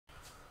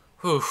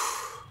Whew.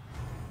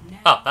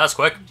 Oh, that was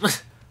quick.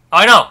 Oh,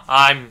 I know.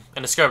 I'm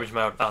in a skirmish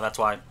mode. Oh, that's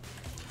why.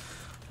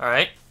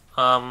 Alright.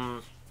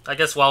 I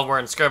guess while we're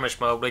in skirmish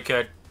mode, we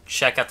could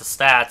check out the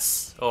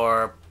stats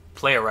or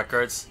player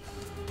records.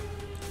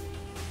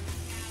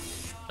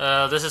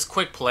 This is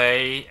quick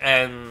play,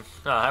 and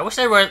I wish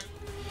they were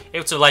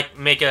able to like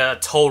make a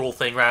total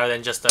thing rather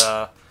than just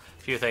a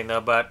few thing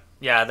though. But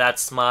yeah,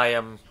 that's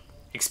my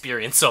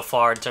experience so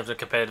far in terms of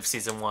competitive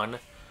season 1.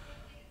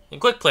 In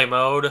quick play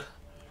mode,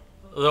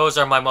 those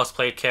are my most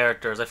played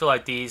characters. I feel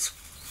like these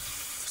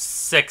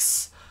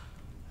 6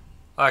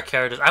 are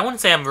characters. I wouldn't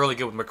say I'm really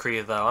good with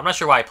McCree though. I'm not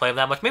sure why I play him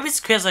that much. Maybe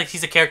it's because like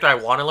he's a character I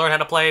want to learn how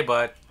to play,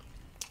 but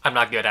I'm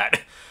not good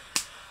at.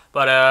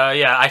 But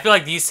yeah, I feel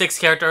like these 6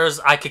 characters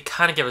I could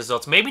kind of get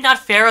results. Maybe not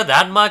Pharah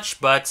that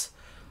much, but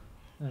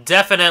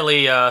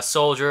definitely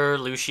Soldier,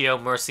 Lucio,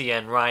 Mercy,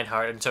 and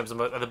Reinhardt in terms of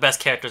the best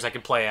characters I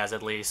could play as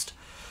at least.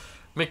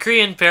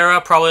 McCree and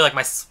Pharah probably like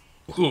my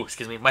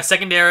my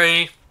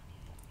secondary.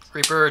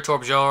 Reaper,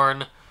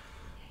 Torbjorn.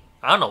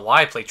 I don't know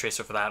why I played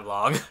Tracer for that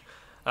long.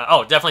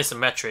 Oh, definitely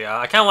Symmetria.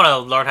 I kind of want to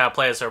learn how to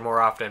play as her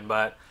more often,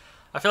 but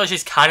I feel like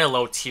she's kind of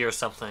low tier or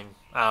something.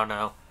 I don't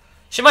know.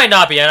 She might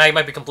not be, and I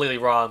might be completely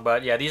wrong,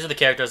 but yeah, these are the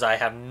characters I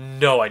have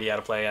no idea how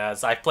to play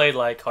as. I played,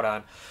 like, hold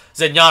on,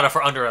 Zenyatta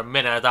for under a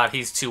minute. I thought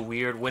he's too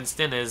weird.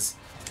 Winston is,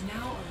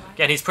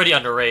 again, he's pretty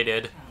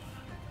underrated.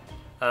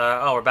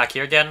 Oh, we're back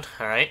here again?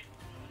 Alright.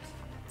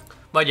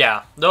 But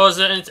yeah, those.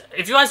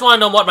 If you guys want to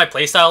know what my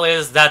playstyle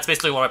is, that's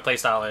basically what my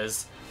playstyle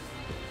is.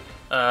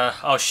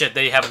 Oh shit,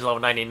 they have a level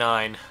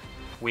 99.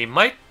 We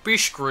might be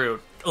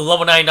screwed. A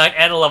level 99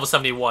 and a level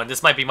 71.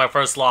 This might be my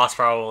first loss,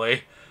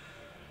 probably.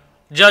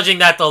 Judging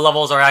that the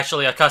levels are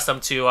actually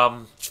accustomed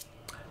to,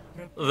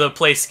 the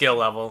play skill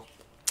level.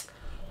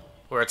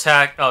 We're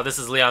attacked. Oh, this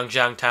is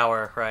Liangjiang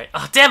Tower, right.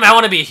 Oh, damn it, I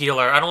want to be a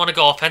healer. I don't want to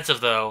go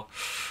offensive, though.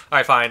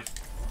 Alright, fine.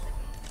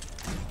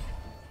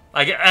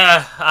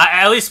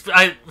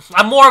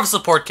 I'm more of a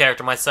support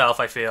character myself,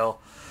 I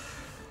feel.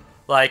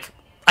 Like,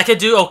 I could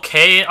do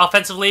okay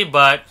offensively,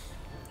 but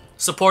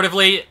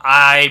supportively,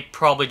 I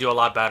probably do a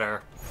lot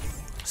better.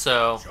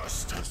 So,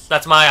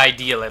 that's my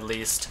ideal, at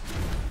least.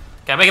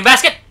 Can I make a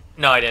basket?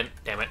 No, I didn't.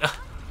 Damn it.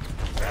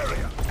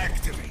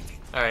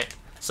 Alright,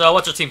 so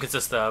what's your team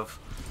consist of?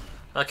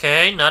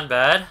 Okay, not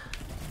bad.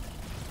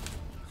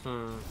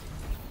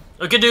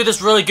 We could do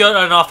this really good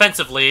and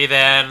offensively,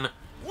 then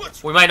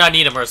we might not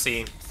need a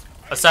Mercy.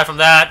 Aside from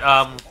that,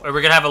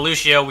 we're gonna have a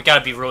Lucio, we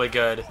gotta be really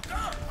good.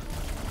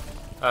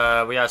 We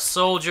got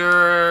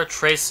Soldier,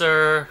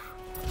 Tracer,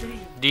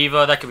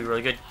 Diva, that could be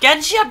really good.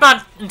 Genji, I'm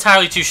not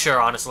entirely too sure,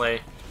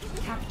 honestly.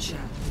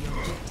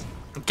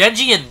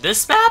 Genji in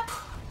this map?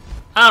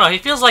 I don't know, he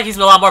feels like he's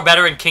a lot more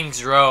better in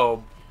King's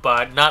Row,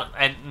 but not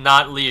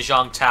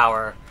Lijiang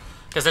Tower.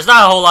 Because there's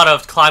not a whole lot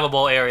of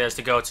climbable areas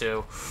to go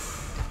to.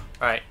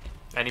 Alright,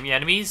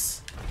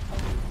 enemies?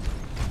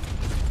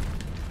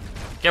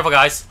 Careful,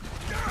 guys.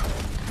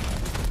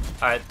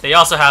 Alright, they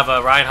also have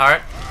a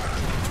Reinhardt.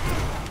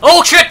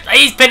 Oh, shit!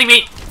 He's pinning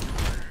me!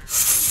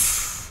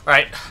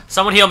 Alright,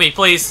 someone heal me,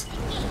 please.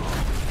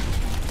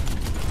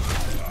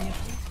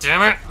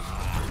 Damn it.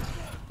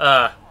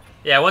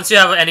 Yeah, once you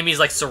have enemies,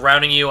 like,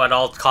 surrounding you at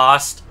all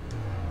cost.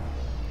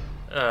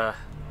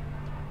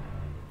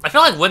 I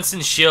feel like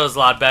Winston's shield is a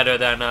lot better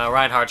than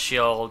Reinhardt's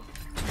shield.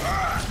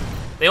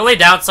 The only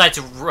downside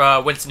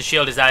to Winston's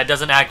shield is that it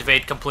doesn't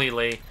activate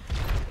completely.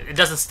 It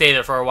doesn't stay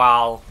there for a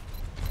while.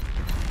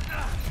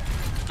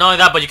 Not only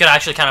that, but you can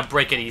actually kind of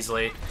break it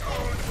easily.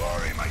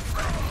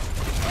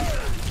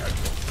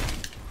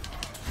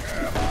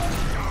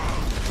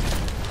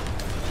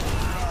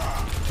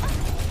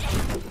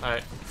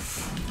 Alright.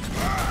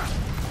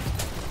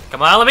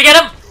 Come on, let me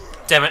get him!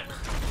 Damn it.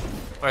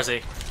 Where is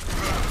he?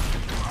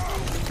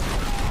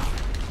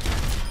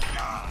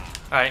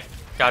 Alright,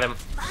 got him.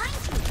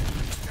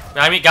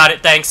 I mean, got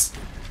it, thanks.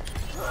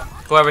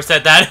 Whoever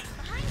said that.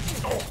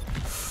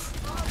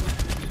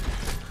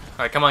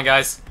 Alright, come on,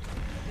 guys.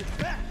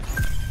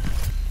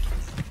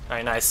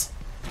 Alright, nice.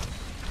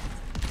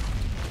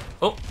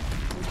 Oh.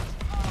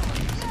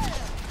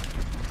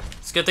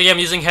 It's a good thing I'm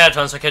using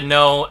headphones so I can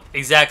know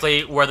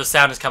exactly where the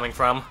sound is coming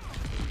from.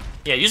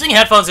 Yeah, using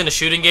headphones in a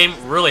shooting game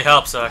really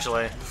helps,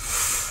 actually.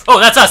 Oh,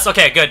 that's us!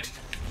 Okay, good.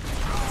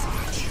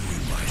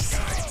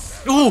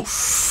 Ooh!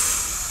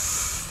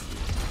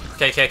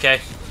 Okay.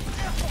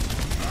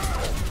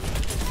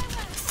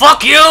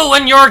 Fuck you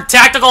and your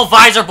tactical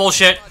visor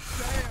bullshit!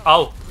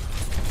 Oh.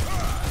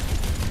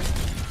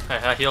 Okay,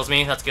 that heals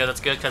me. That's good,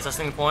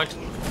 contesting the point.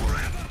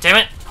 Damn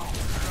it!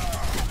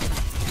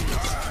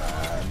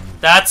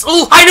 That's...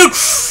 Ooh! I knew!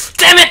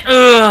 Damn it!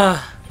 Ugh.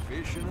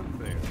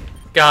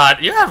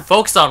 God, you have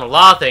focused on a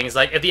lot of things.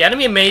 Like, if the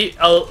enemy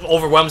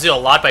overwhelms you a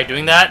lot by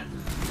doing that,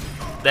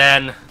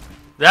 then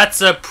that's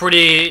a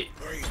pretty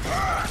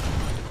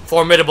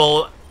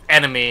formidable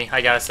enemy, I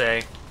gotta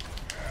say.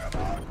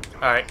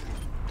 Alright.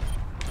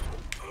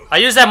 I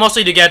use that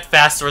mostly to get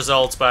fast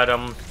results, but,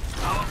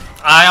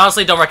 I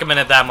honestly don't recommend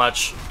it that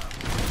much.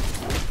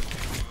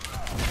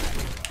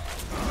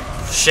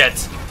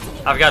 Shit.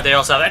 I forgot they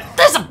also have that.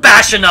 There's a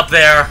Bastion up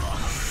there!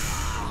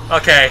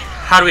 Okay,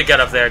 how do we get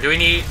up there? Do we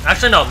need...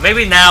 Actually, no.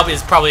 Maybe now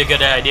is probably a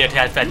good idea to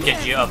have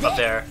Genji up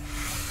there.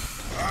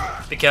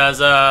 Because,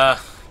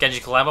 Genji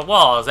can climb up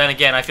walls. Then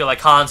again, I feel like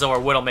Hanzo or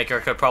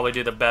Widowmaker could probably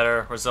do the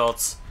better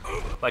results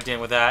by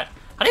dealing with that.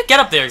 How do you get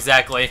up there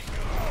exactly?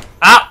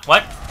 Ah!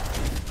 What?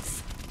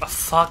 Oh,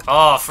 fuck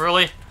off,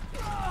 really?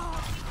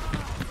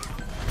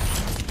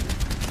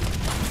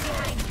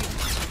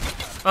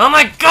 Oh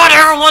my god,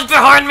 everyone's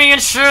behind me and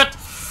shit!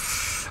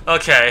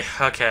 Okay,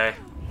 okay.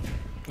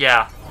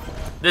 Yeah.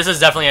 This is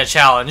definitely a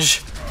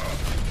challenge.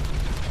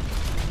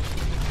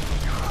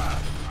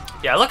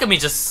 Yeah, look at me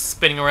just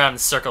spinning around in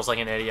circles like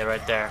an idiot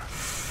right there.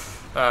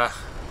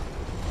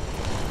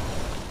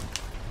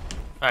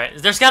 Alright,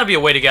 there's gotta be a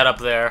way to get up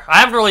there. I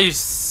haven't really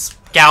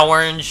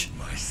scoured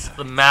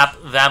the map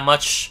that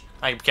much.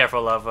 I'm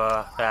careful of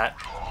that.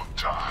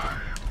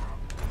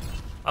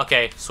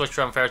 Okay, switch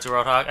from Fair to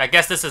Roadhog. I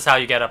guess this is how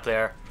you get up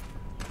there.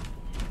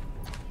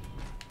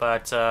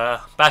 But,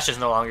 Bastion's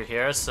no longer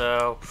here,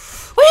 so...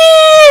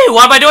 Whee!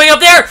 What am I doing up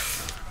there?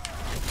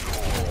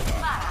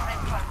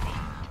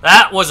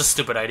 That was a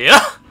stupid idea.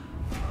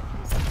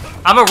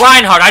 I'm a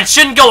Reinhardt. I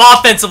shouldn't go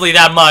offensively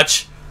that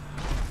much.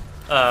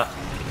 Alright,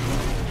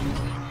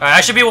 I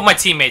should be with my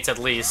teammates at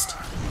least.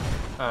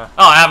 Oh,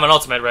 I have an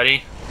ultimate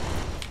ready.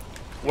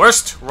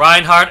 Worst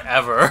Reinhardt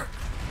ever.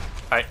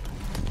 Alright.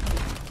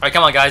 Alright,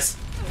 come on, guys.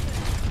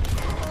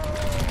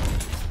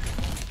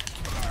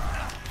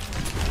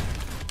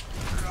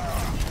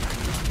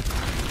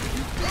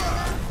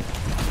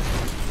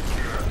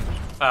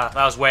 That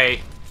was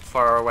way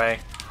far away.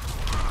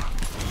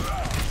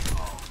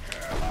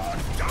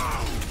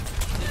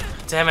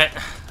 Damn it.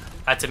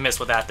 I had to miss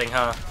with that thing,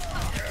 huh?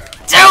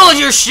 Down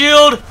your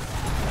shield!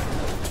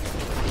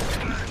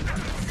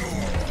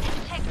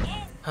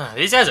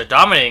 These guys are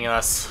dominating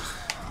us.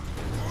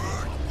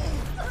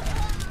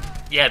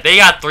 Yeah, they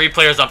got 3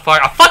 players on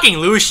fire. A fucking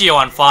Lucio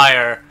on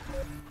fire.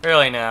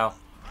 Really now.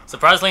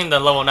 Surprisingly, the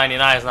level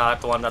 99 is not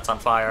the one that's on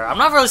fire. I'm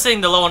not really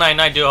seeing the level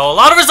 99 do a whole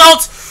lot of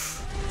results!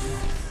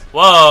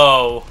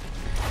 Whoa.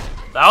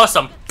 That was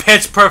some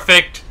pitch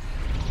perfect,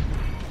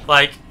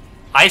 like,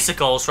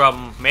 icicles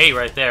from Mei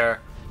right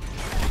there.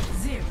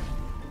 0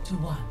 to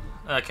 1.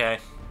 Okay.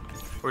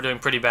 We're doing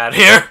pretty bad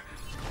here.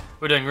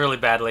 We're doing really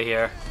badly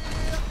here.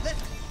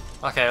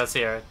 Okay, let's see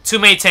here. 2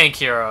 Mei tank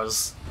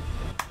heroes.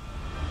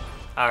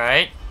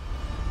 Alright.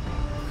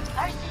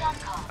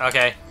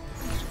 Okay.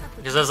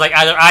 Because it's like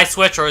either I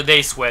switch or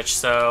they switch,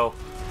 so...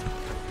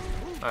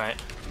 Alright.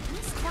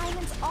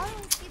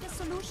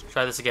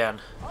 Try this again.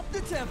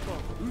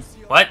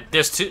 What?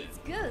 There's two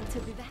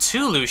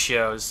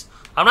Lucios.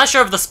 I'm not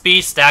sure if the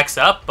speed stacks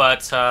up,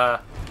 but,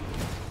 well,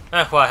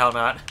 hell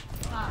not.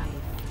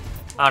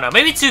 I don't know.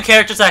 Maybe 2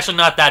 characters is actually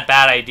not that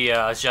bad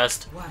idea. It's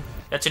just you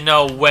have to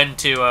know when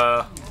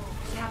to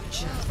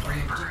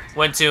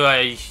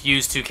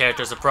use 2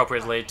 characters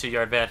appropriately to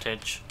your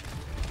advantage.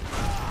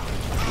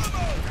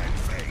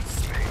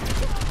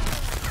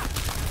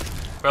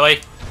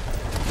 Really?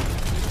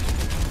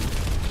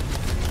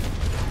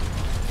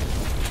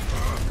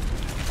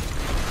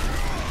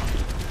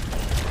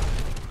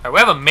 Alright, we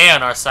have a Mei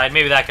on our side.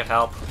 Maybe that could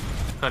help.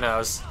 Who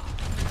knows?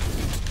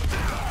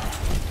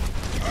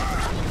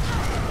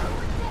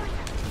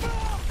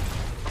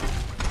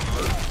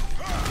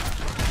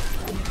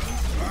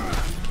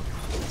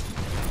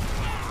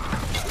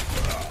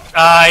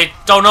 I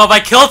don't know if I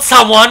killed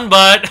someone,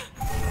 but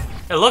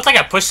it looked like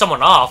I pushed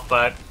someone off,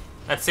 but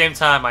at the same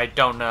time, I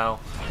don't know.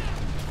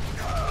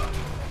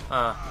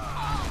 I'm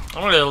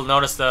gonna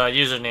notice the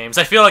usernames.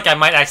 I feel like I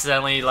might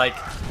accidentally, like,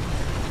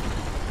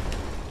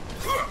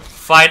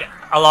 fight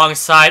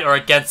alongside or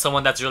against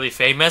someone that's really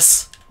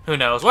famous. Who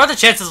knows? What are the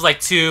chances of,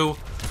 like, 2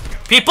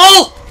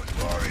 people?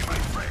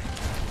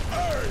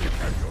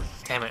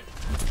 Damn it.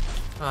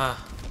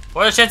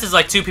 What are the chances of,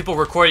 like, 2 people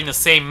recording the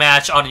same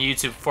match on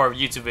YouTube for a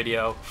YouTube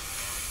video?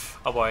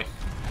 Oh boy.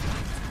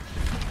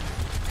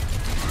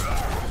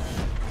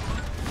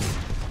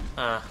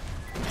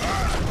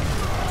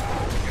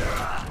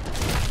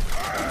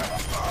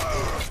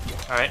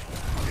 Alright.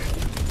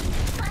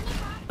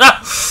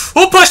 Ah!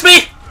 Who pushed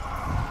me?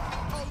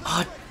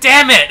 Oh,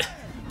 damn it!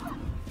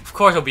 Of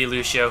course it'll be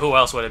Lucio. Who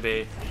else would it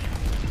be?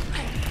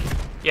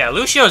 Yeah,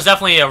 Lucio is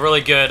definitely a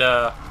really good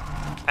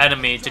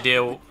enemy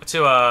to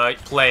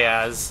play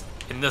as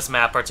in this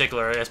map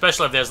particularly,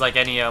 especially if there's like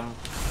any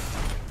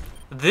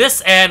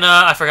this and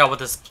I forgot what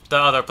the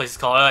other place is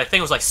called. I think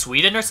it was like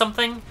Sweden or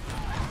something.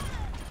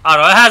 I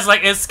don't know. It has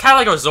like it's kind of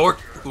like a resort.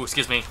 Ooh,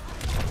 excuse me.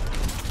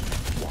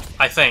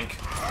 I think.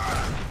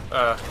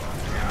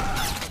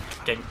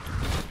 Getting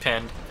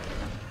pinned.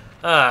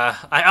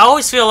 I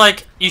always feel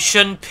like you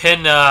shouldn't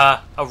pin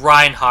a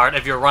Reinhardt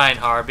if you're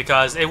Reinhardt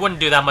because it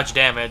wouldn't do that much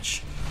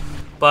damage.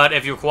 But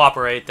if you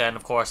cooperate, then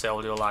of course it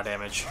will do a lot of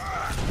damage.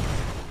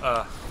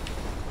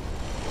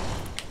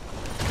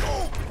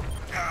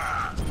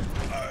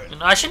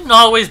 And I shouldn't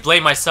always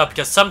blame myself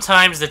because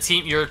sometimes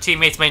your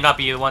teammates may not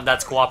be the one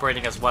that's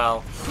cooperating as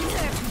well.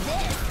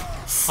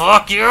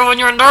 Fuck you and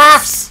your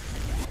nerfs!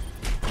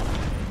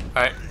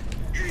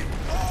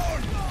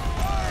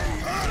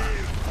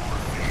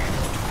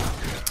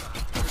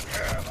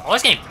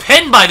 Always getting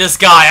pinned by this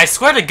guy, I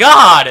swear to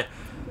God!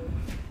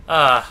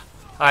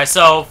 Alright,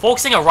 so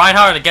focusing on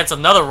Reinhardt against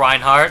another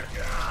Reinhardt.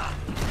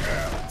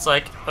 It's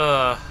like,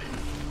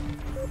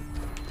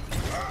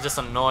 just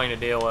annoying to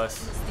deal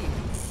with.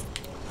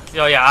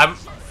 Yo, yeah,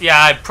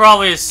 I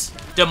probably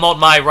demote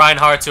my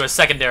Reinhardt to a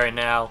secondary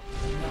now.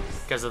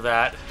 Because of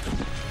that.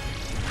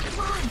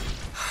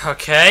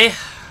 Okay.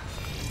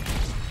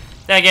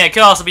 Then again, it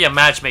could also be a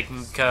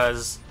matchmaking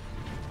because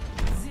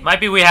might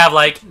be we have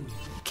like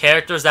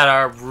characters that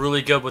are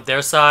really good with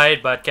their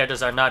side, but characters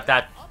that are not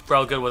that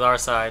real good with our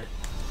side.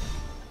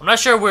 I'm not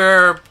sure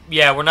we're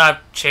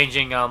not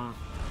changing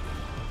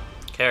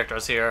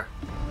characters here.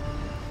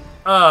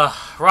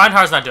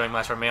 Reinhardt's not doing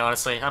much for me,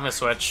 honestly. I'm gonna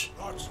switch.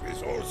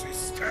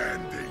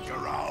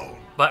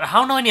 But I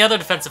don't know any other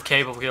defensive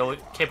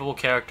capable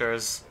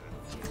characters.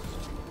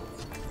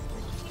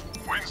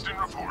 Winston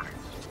reporting.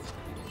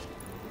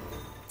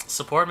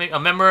 Support me. A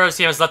member of the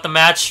team has left the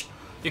match.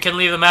 You can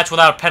leave the match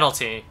without a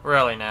penalty.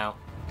 Really now.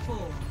 4,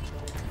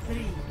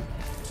 3,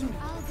 2.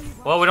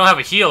 Well, we don't have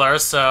a healer,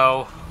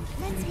 so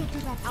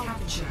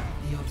Capture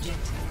the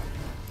objective.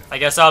 I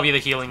guess I'll be the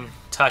healing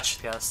touch,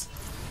 yes.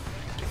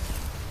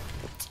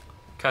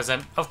 Because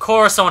then, of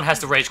course, someone has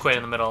to rage quit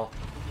in the middle.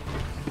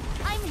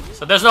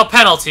 So there's no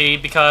penalty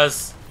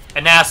because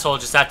an asshole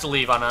just had to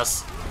leave on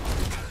us.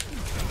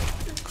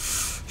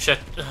 Shit.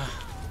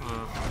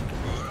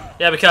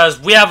 Yeah, because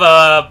we have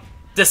a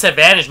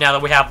disadvantage now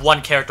that we have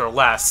one character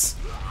less.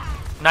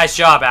 Nice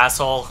job,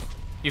 asshole.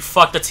 You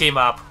fucked the team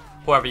up,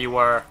 whoever you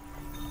were.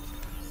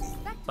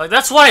 Like,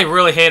 that's what I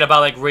really hate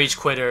about, like, rage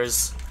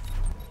quitters.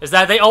 Is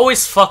that they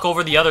always fuck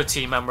over the other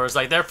team members.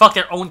 Like, they fuck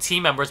their own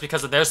team members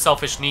because of their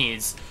selfish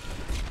needs.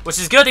 Which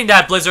is a good thing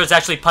that Blizzard's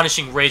actually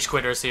punishing rage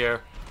quitters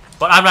here.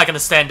 But I'm not gonna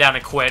stand down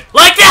and quit.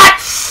 Like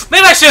that!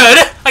 Maybe I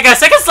should! I got 6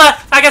 seconds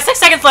left! I got 6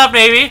 seconds left,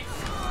 maybe!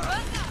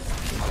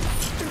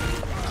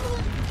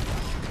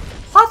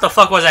 What the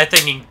fuck was I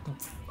thinking?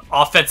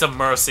 Offensive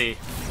mercy.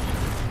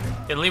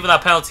 Can leave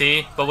without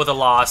penalty, but with a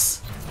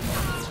loss.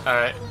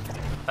 Alright.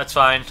 That's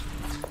fine.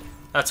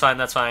 That's fine,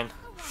 that's fine.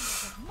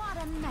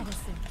 Modern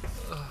medicine.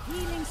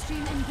 Healing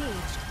stream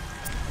engaged.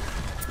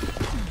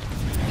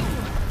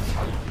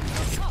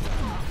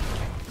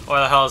 Where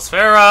the hell is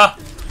Farah?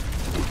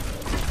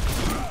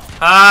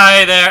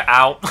 Hi there.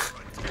 Ow.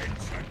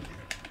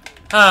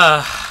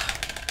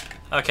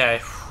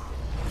 Okay.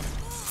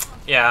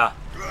 Yeah.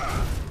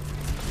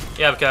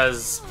 Yeah,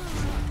 because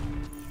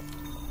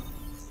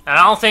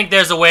I don't think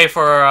there's a way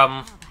for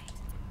an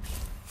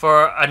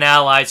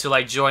ally to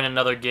like join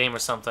another game or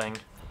something.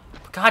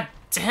 But God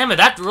damn it,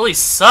 that really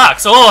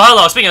sucks. Oh,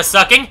 hello. Speaking of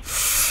sucking,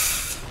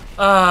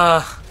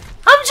 I'm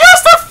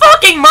just a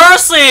fucking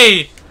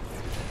Mercy.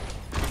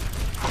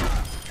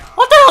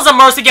 What the hell's a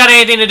Mercy got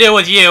anything to do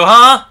with you,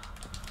 huh?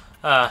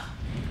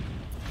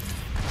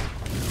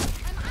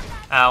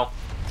 Ow.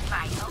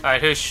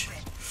 Alright, whoosh.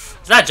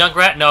 Is that a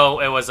Junkrat? No,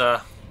 it was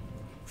a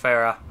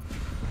Farah.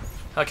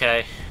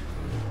 Okay.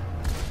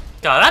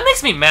 God, that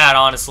makes me mad,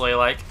 honestly.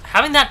 Like,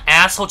 having that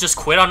asshole just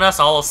quit on us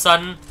all of a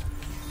sudden.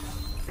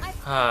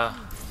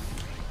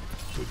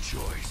 Good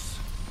choice.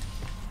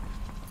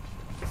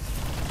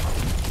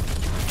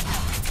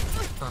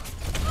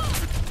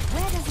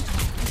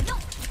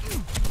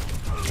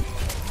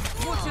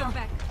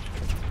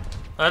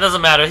 That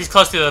doesn't matter. He's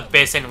close to the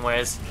base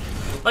anyways.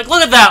 Like,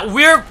 look at that.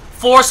 We're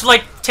forced to,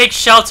 like, take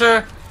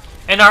shelter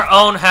in our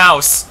own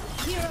house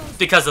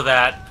because of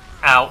that.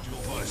 Ow.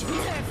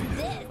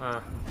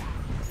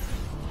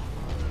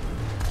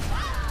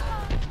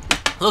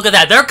 Look at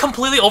that. They're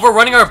completely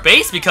overrunning our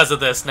base because of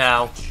this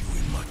now.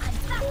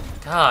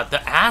 God,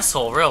 the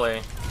asshole,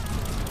 really.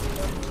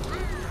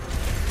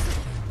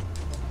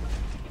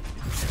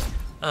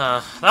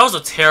 That was a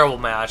terrible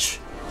match.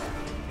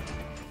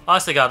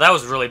 Honestly, God, that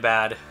was really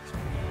bad.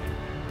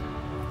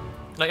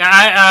 Like,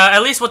 at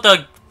least with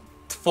the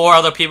 4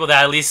 other people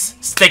that at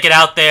least stick it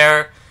out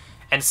there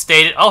and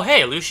stated, oh,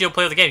 hey, Lucio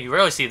played the game. You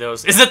rarely see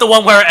those. Is it the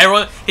one where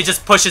he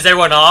just pushes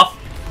everyone off?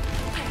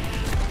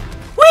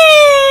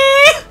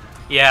 Whee!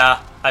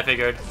 Yeah, I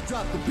figured.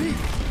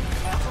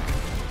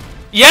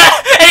 Yeah,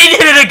 and he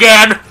did it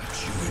again!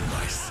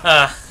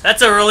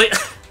 That's a really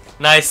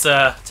nice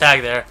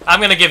tag there.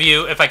 I'm gonna give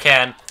you, if I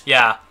can,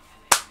 yeah.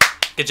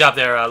 Good job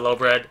there,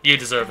 Lowbred. You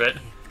deserve it.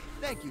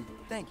 Thank you,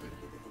 thank you.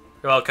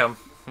 You're welcome.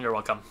 You're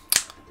welcome.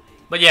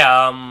 But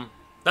yeah,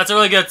 that's a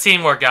really good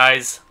teamwork,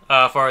 guys.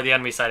 For the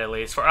enemy side, at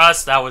least. For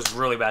us, that was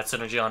really bad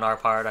synergy on our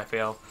part, I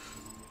feel.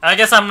 I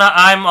guess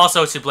I'm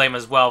also to blame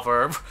as well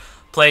for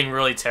playing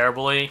really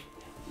terribly.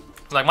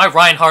 Like, my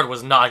Reinhardt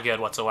was not good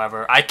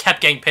whatsoever. I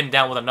kept getting pinned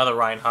down with another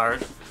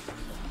Reinhardt.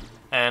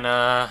 And,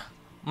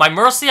 my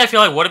Mercy, I feel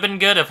like, would have been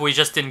good if we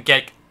just didn't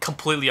get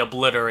completely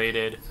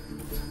obliterated.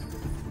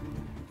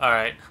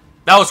 Alright.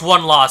 That was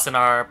 1 loss in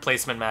our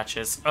placement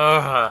matches.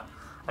 Ugh.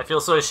 I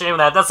feel so ashamed of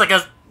that. That's like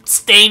a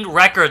stained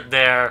record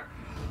there.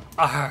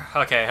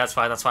 Okay, that's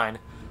fine, that's fine.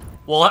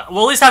 we'll at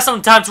least have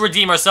some time to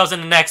redeem ourselves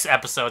in the next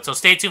episode. So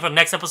stay tuned for the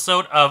next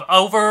episode of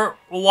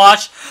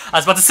Overwatch. I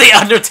was about to say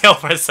Undertale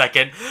for a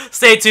second.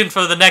 Stay tuned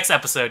for the next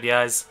episode,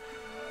 guys.